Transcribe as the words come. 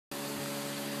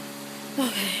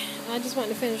Okay, I just wanted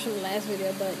to finish from the last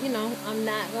video, but you know, I'm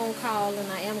not gonna call, and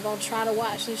I am gonna try to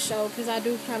watch this show because I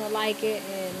do kind of like it,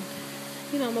 and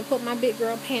you know, I'm gonna put my big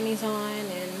girl panties on,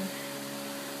 and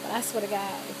but I swear to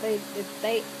God, if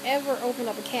they ever open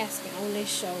up a casket on this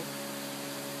show,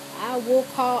 I will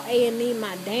call A&E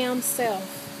my damn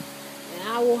self. And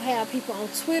I will have people on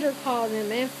Twitter call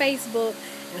them and Facebook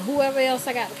and whoever else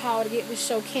I got to call to get this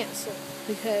show canceled.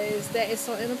 Because that is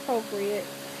so inappropriate.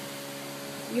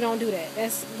 You don't do that.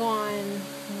 That's gone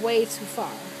way too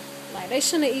far. Like, they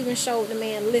shouldn't have even showed the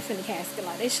man lifting the casket.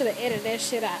 Like, they should have edited that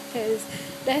shit out. Because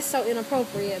that's so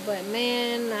inappropriate. But,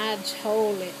 man, I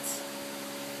told it.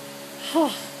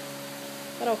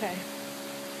 But, okay.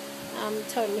 I'm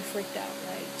totally freaked out.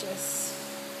 Like, just,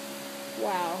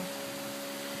 wow.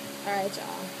 Alright,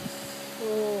 y'all.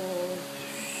 Oh,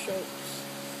 shucks.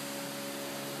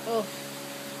 Oh.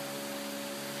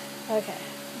 Okay,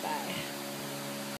 bye.